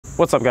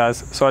What's up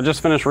guys? So I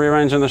just finished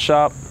rearranging the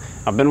shop.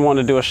 I've been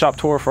wanting to do a shop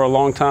tour for a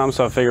long time,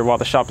 so I figured while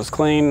the shop is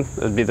clean,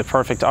 it'd be the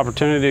perfect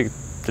opportunity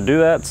to do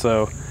that.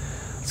 So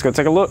let's go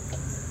take a look.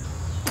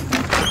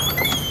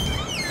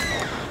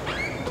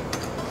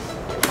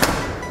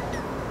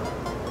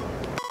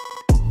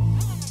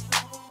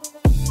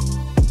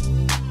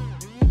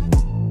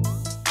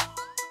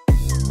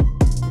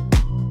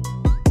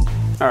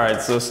 All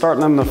right, so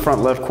starting in the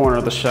front left corner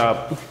of the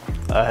shop,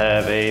 I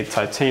have a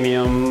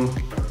titanium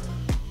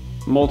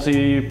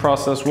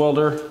multi-process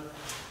welder.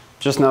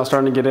 Just now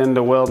starting to get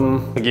into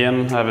welding.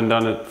 Again, I haven't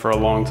done it for a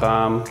long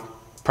time.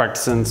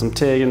 Practicing some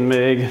TIG and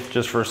MIG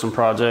just for some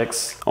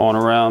projects. On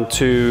around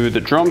to the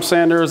drum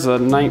sanders, a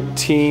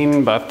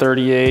 19 by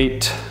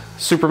 38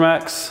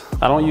 Supermax.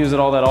 I don't use it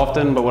all that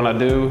often, but when I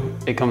do,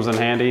 it comes in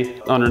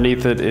handy.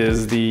 Underneath it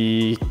is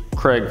the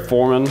Craig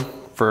Foreman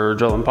for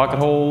drilling pocket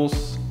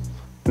holes.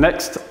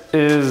 Next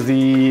is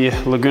the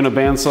Laguna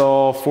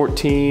bandsaw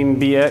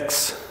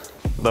 14BX.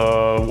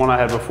 The one I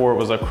had before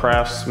was a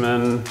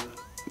Craftsman.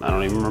 I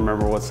don't even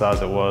remember what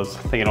size it was.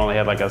 I think it only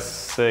had like a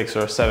 6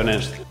 or 7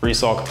 inch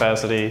resaw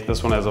capacity.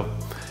 This one has a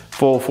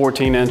full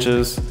 14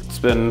 inches. It's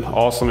been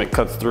awesome. It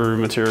cuts through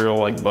material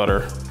like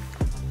butter.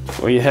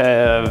 We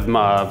have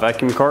my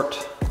vacuum cart,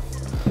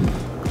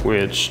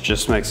 which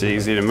just makes it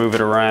easy to move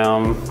it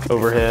around.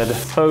 Overhead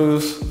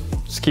hose,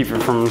 just keep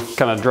it from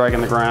kind of dragging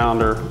the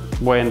ground or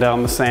weighing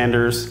down the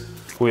sanders.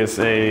 With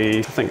a,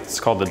 I think it's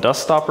called the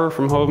dust stopper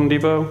from Home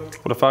Depot,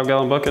 with a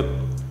 5-gallon bucket.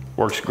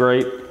 Works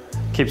great.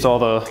 Keeps all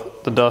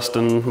the dust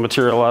and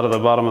material out of the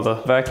bottom of the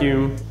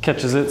vacuum.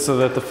 Catches it so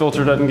that the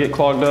filter doesn't get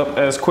clogged up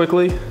as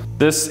quickly.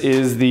 This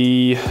is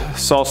the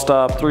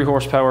SawStop 3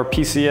 horsepower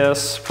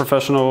PCS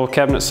professional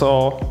cabinet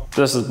saw.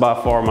 This is by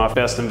far my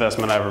best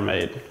investment I ever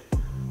made.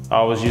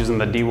 I was using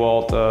the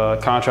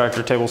DeWalt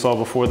contractor table saw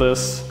before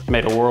this.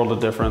 Made a world of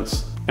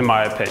difference, in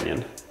my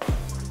opinion.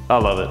 I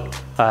love it.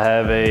 I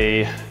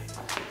have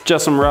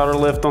just some router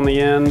lift on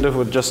the end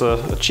with just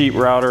a cheap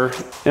router.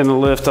 In the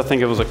lift, I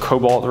think it was a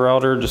Cobalt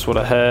router, just what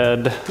I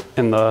had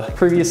in the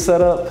previous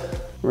setup.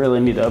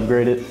 Really need to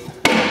upgrade it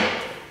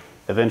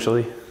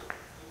eventually.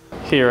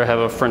 Here I have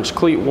a French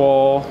cleat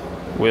wall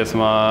with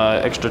my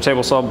extra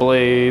table saw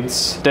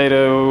blades,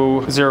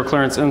 dado zero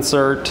clearance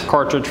insert,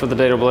 cartridge for the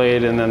dado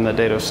blade, and then the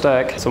dado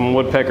stack, some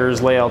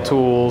woodpeckers, layout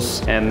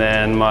tools, and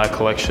then my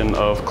collection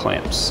of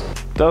clamps.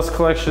 Dust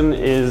collection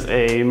is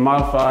a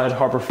modified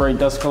Harbor Freight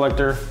dust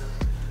collector.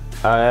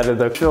 I added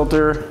the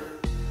filter,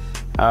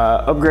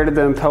 upgraded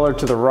the impeller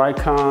to the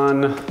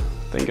Rikon.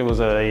 I think it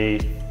was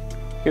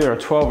either a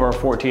 12 or a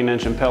 14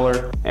 inch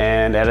impeller,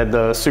 and added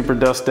the Super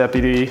Dust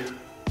Deputy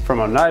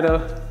from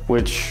Oneida,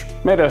 which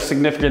made a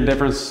significant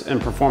difference in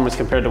performance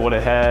compared to what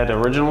it had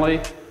originally,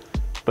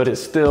 but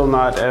it's still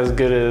not as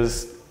good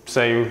as,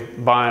 say,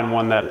 buying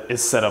one that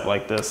is set up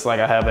like this. Like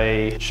I have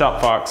a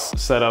ShopFox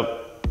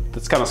setup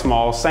that's kind of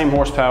small, same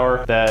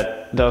horsepower,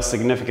 that does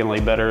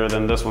significantly better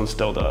than this one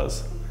still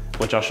does,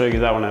 which I'll show you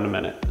that one in a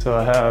minute. So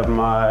I have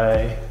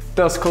my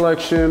dust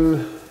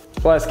collection,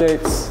 blast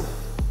gates,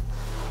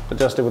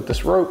 adjusted with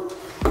this rope.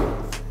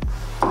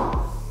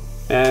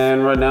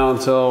 And right now,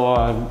 until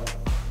I'm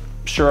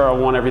sure I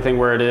want everything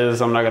where it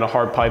is, I'm not gonna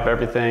hard pipe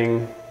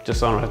everything,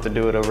 just so I don't have to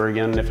do it over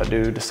again if I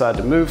do decide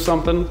to move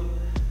something.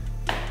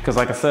 Because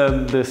like I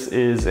said, this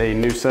is a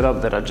new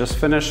setup that I just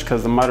finished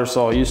because the miter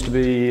saw used to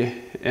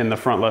be in the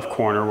front left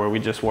corner where we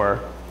just were.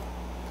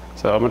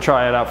 So I'm gonna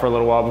try it out for a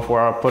little while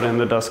before I put in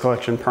the dust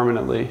collection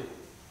permanently.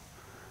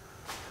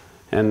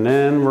 And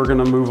then we're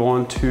gonna move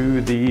on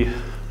to the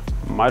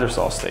miter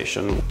saw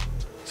station.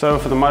 So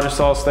for the miter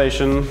saw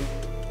station,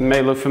 it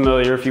may look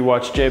familiar if you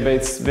watch Jay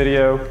Bates'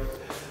 video.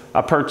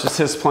 I purchased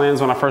his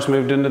plans when I first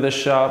moved into this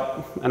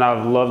shop, and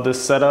I've loved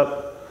this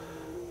setup.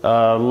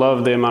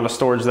 Love the amount of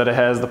storage that it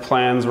has. The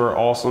plans were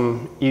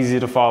awesome, easy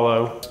to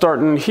follow.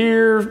 Starting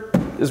here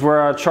is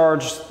where I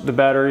charge the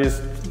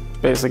batteries.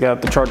 Basically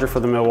got the charger for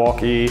the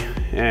Milwaukee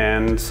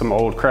and some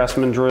old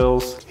Craftsman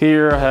drills.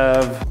 Here I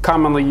have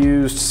commonly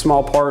used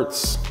small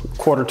parts,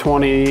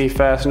 1/4-20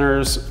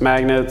 fasteners,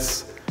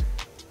 magnets,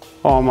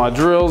 all my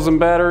drills and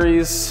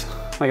batteries.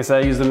 Like I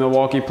said, I use the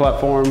Milwaukee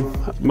platform.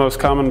 Most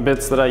common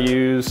bits that I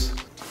use.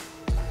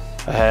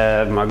 I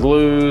have my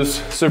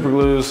glues, super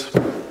glues,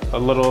 a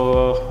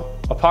little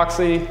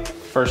epoxy,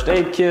 first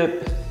aid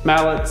kit,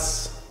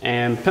 mallets,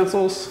 and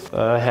pencils.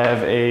 I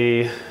have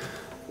a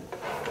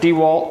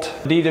DeWalt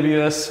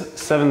DWS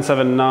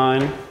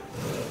 779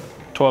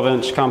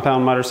 12-inch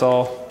compound miter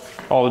saw.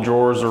 All the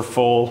drawers are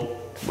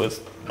full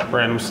with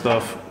random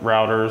stuff,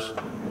 routers.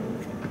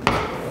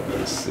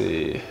 Let's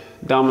see,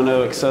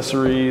 domino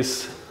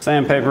accessories,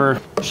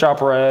 sandpaper,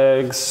 shop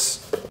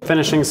rags,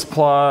 finishing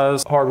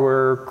supplies,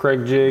 hardware,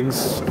 Craig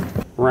jigs,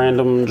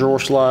 random drawer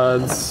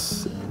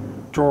slides,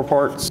 drawer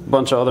parts, a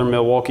bunch of other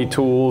Milwaukee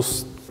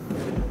tools,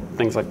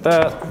 things like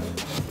that.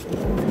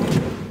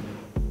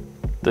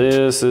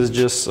 This is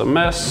just a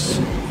mess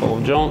full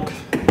of junk.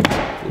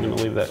 I'm gonna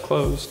leave that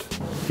closed.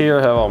 Here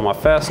I have all my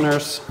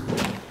fasteners,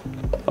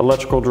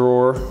 electrical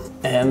drawer,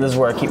 and this is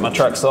where I keep my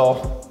track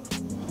saw.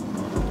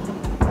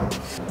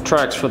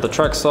 tracks for the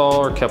Trex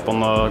saw are kept on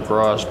the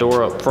garage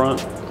door up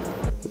front.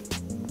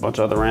 A bunch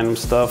of other random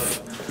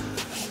stuff.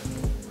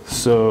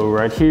 So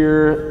right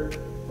here,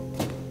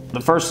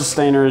 the first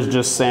sustainer is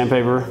just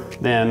sandpaper.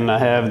 Then I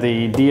have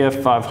the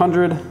DF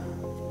 500,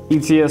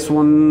 ETS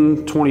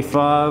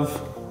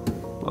 125.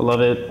 I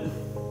love it.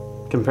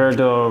 Compared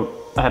to,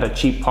 I had a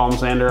cheap palm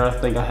sander. I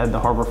think I had the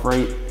Harbor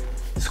Freight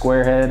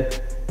square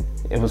head.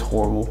 It was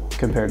horrible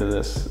compared to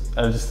this.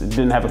 I just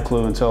didn't have a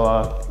clue until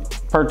I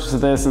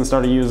purchased this and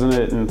started using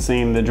it and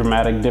seeing the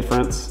dramatic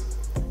difference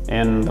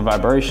in the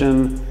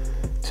vibration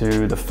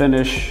to the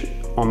finish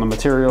on the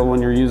material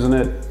when you're using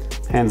it.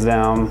 Hands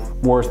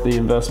down, worth the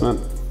investment.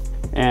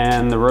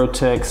 And the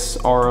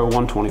Rotex RO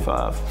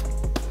 125.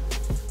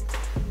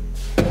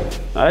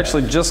 I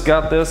actually just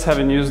got this,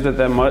 haven't used it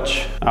that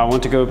much. I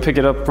went to go pick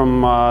it up from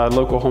my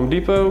local Home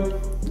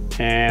Depot,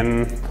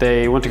 and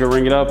they went to go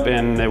ring it up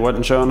and it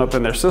wasn't showing up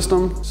in their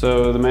system.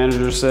 So the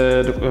manager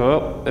said,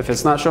 well, if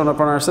it's not showing up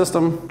on our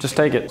system, just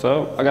take it.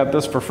 So I got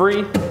this for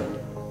free.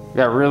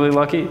 Got really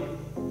lucky.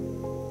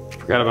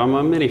 Forgot about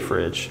my mini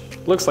fridge.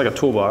 Looks like a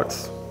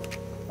toolbox,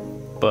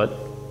 but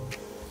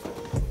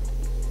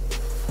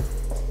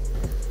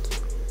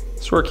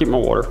it's where I keep my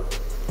water.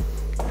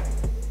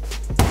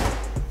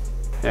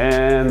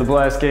 And the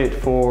blast gate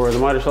for the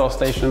miter saw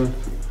station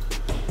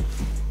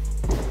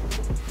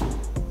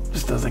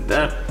just does like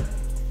that.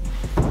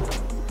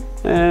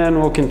 And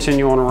we'll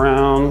continue on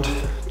around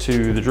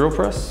to the drill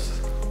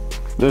press.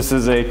 This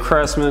is a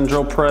Craftsman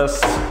drill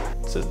press.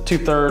 It's a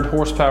 2/3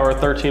 horsepower,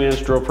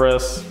 13-inch drill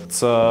press.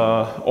 It's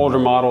an older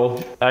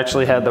model. I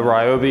actually had the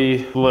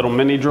Ryobi little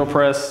mini drill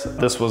press.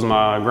 This was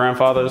my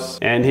grandfather's,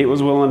 and he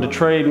was willing to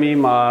trade me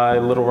my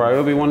little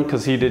Ryobi one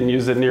because he didn't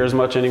use it near as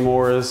much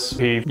anymore as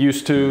he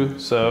used to.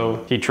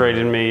 So he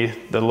traded me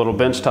the little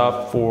bench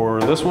top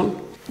for this one.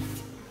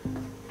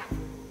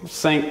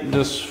 Sink,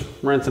 just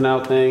rinsing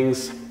out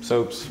things,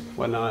 soaps,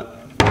 whatnot.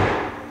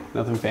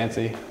 Nothing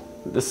fancy.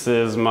 This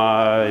is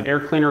my air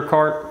cleaner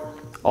cart,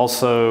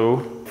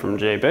 also from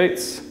J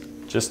Bates.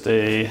 Just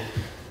a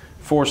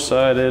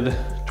 4-sided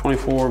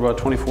 24 by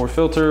 24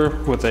 filter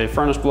with a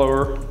furnace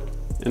blower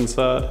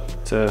inside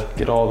to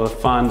get all the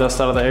fine dust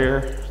out of the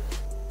air.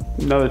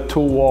 Another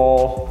tool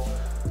wall,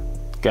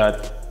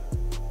 got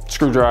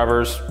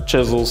screwdrivers,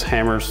 chisels,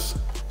 hammers,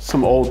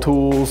 some old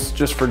tools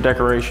just for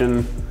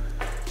decoration,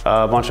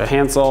 a bunch of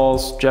hand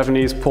saws,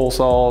 Japanese pull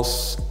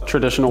saws,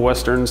 traditional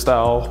Western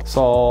style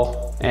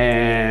saw,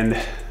 and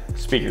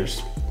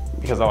speakers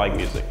because I like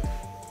music.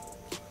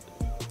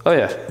 Oh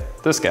yeah,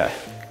 this guy.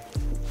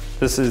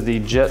 This is the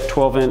Jet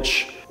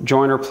 12-inch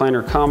joiner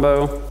planer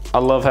combo. I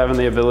love having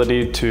the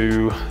ability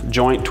to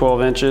joint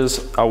 12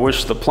 inches. I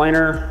wish the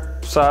planer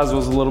size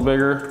was a little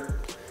bigger,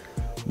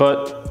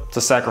 but it's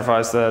a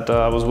sacrifice that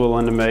I was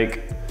willing to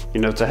make,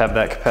 you know, to have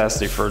that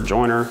capacity for a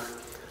joiner.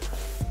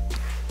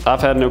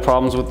 I've had no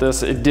problems with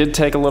this. It did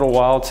take a little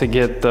while to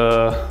get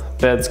the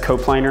beds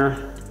coplanar.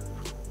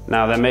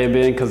 Now that may have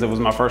been because it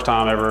was my first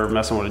time ever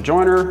messing with a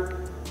joiner,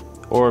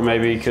 or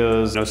maybe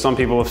because, you know, some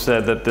people have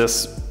said that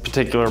this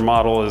particular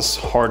model is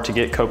hard to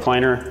get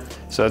coplanar.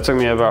 So it took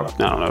me about,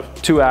 I don't know,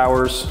 2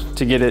 hours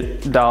to get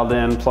it dialed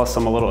in, plus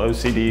I'm a little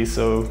OCD,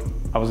 so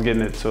I was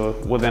getting it to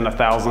within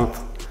 1/1000th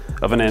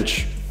of an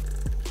inch.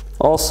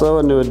 Also,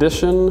 a new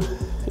addition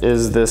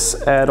is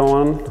this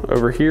add-on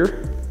over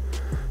here.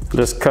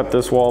 Just cut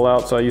this wall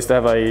out. So I used to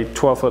have a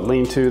 12-foot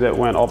lean-to that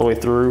went all the way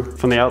through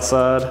from the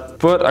outside,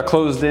 but I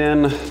closed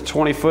in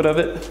 20 foot of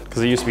it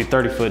because it used to be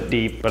 30 foot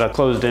deep, but I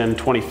closed in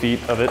 20 feet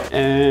of it,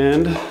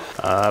 and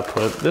I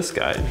put this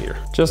guy in here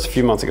just a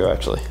few months ago,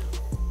 actually.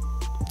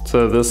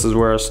 So this is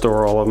where I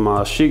store all of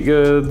my sheet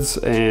goods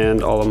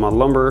and all of my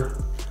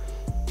lumber.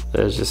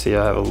 As you see,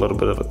 I have a little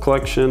bit of a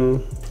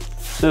collection.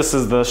 This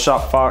is the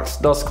Shopfox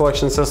dust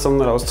collection system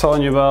that I was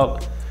telling you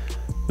about.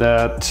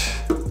 That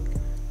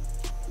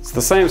it's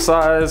the same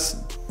size.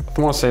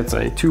 I want to say it's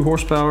a 2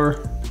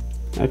 horsepower.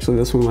 Actually,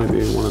 this one might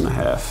be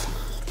 1.5.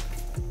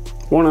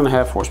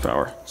 1.5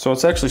 horsepower. So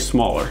it's actually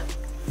smaller,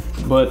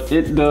 but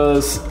it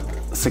does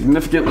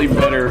significantly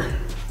better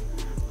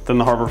than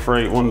the Harbor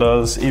Freight one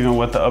does, even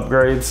with the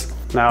upgrades.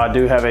 Now I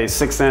do have a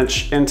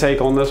 6-inch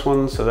intake on this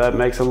one, so that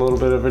makes a little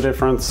bit of a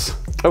difference.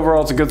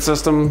 Overall, it's a good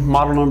system.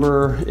 Model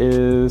number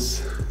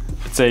is,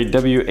 it's a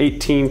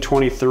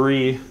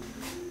W1823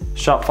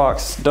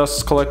 Shopfox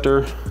dust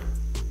collector,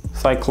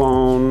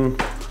 Cyclone,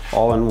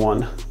 all in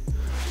one.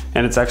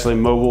 And it's actually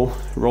mobile,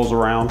 it rolls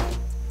around.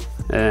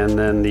 And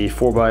then the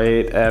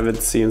 4x8 Avid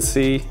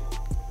CNC.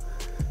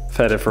 I've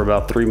had it for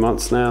about 3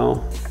 months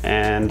now.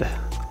 And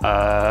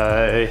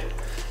I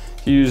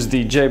use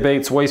the J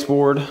Bates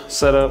wasteboard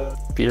setup.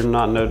 If you're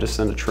not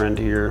noticing a trend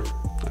here,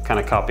 I kind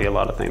of copy a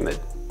lot of things that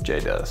Jay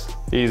does.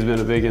 He's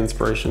been a big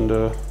inspiration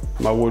to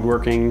my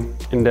woodworking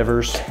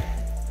endeavors.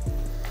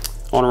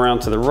 On around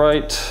to the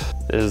right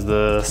is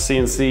the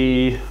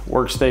CNC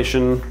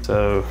workstation.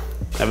 So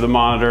I have the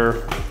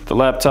monitor, the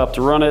laptop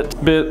to run it,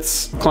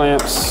 bits,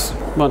 clamps,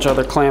 a bunch of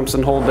other clamps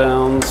and hold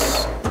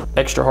downs,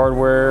 extra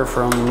hardware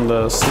from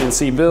the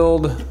CNC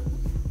build,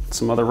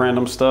 some other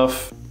random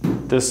stuff.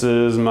 This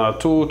is my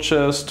tool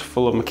chest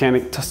full of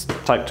mechanic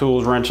type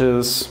tools,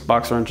 wrenches,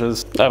 box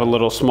wrenches. I have a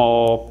little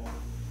small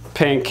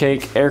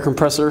pancake air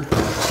compressor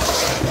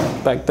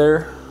back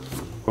there.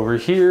 Over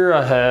here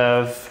I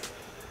have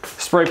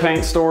spray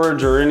paint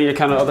storage or any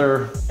kind of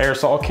other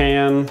aerosol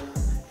can,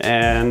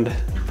 and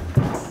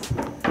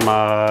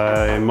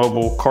my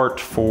mobile cart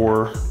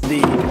for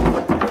the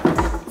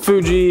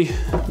Fuji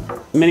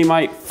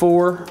Minimite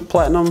 4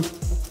 Platinum.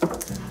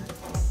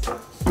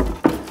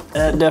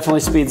 That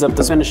definitely speeds up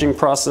the finishing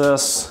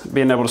process,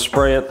 being able to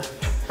spray it.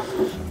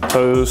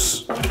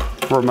 Hose,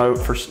 remote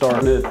for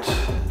starting it,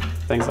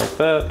 things like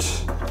that.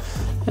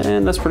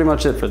 And that's pretty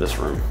much it for this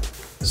room.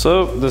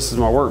 So this is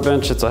my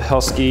workbench. It's a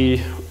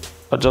Husky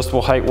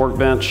adjustable height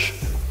workbench.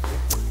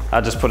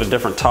 I just put a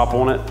different top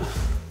on it.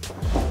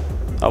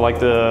 I like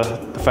the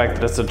fact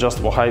that it's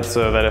adjustable height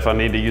so that if I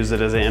need to use it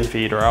as an in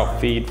feed or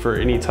out feed for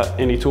any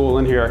tool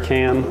in here, I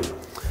can.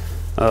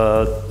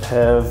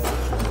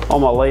 Have all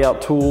my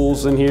layout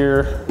tools in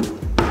here,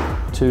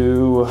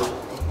 to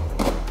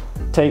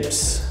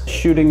tapes,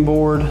 shooting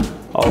board,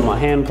 all of my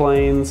hand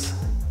planes.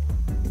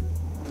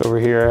 Over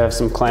here I have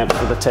some clamps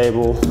for the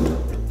table.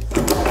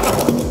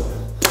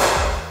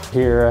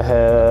 Here I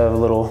have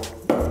little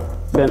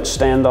bench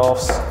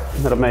standoffs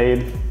that I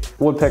made.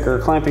 Woodpecker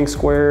clamping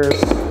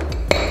squares.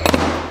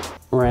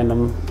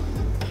 Random,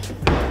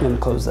 I'm gonna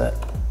close that.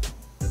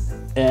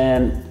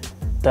 And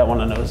that one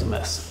I know is a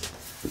mess.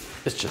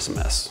 It's just a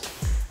mess.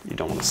 You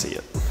don't wanna see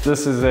it.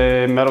 This is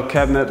a metal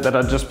cabinet that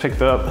I just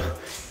picked up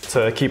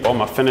to keep all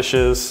my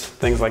finishes,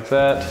 things like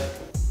that.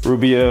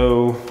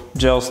 Rubio,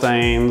 gel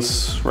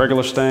stains,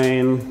 regular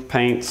stain,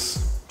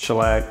 paints,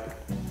 shellac.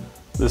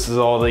 This is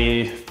all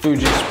the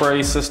Fuji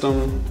spray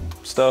system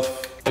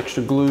stuff,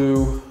 extra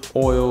glue,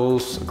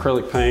 oils,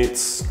 acrylic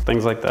paints,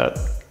 things like that.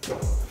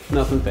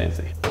 Nothing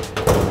fancy.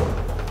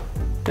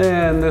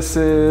 And this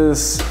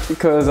is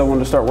because I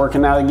wanted to start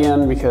working out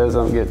again because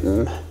I'm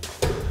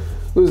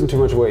losing too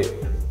much weight.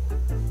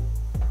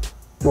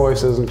 My wife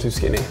says I'm too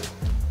skinny.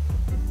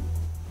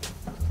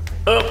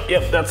 Oh,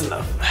 yep, that's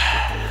enough.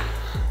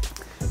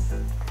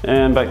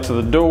 And back to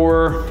the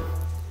door.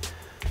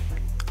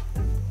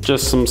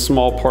 Just some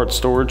small part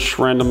storage,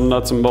 random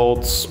nuts and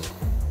bolts,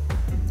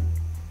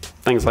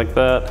 things like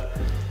that.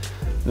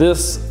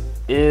 This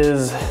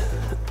is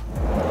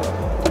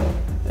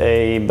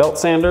a belt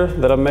sander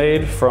that I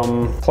made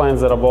from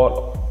plans that I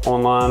bought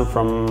online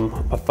from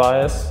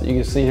Matthias. You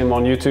can see him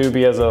on YouTube.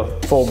 He has a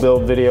full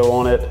build video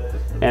on it,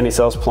 and he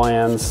sells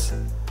plans.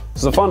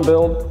 It's a fun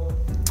build,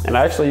 and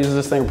I actually use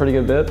this thing a pretty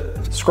good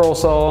bit. Scroll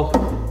saw,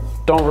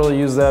 don't really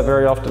use that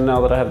very often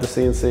now that I have the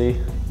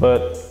CNC,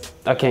 but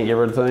I can't get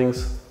rid of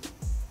things.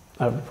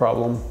 I have a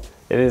problem.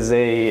 It is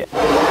a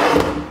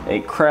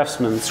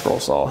Craftsman scroll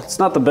saw. It's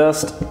not the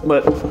best,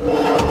 but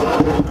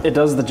it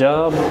does the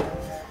job.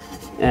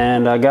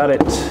 And I got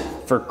it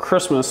for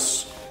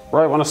Christmas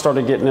right when I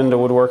started getting into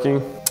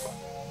woodworking.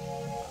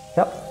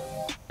 Yep,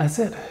 that's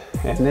it.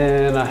 And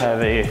then I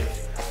have a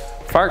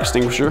fire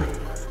extinguisher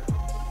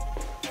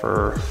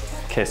for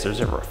in case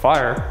there's ever a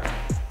fire,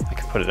 I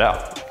can put it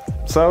out.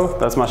 So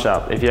that's my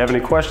shop. If you have any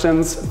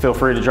questions, feel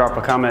free to drop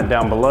a comment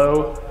down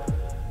below.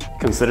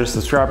 Consider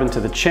subscribing to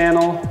the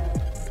channel.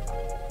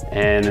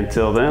 And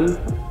until then,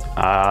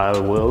 I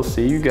will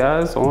see you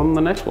guys on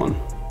the next one,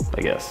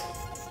 I guess.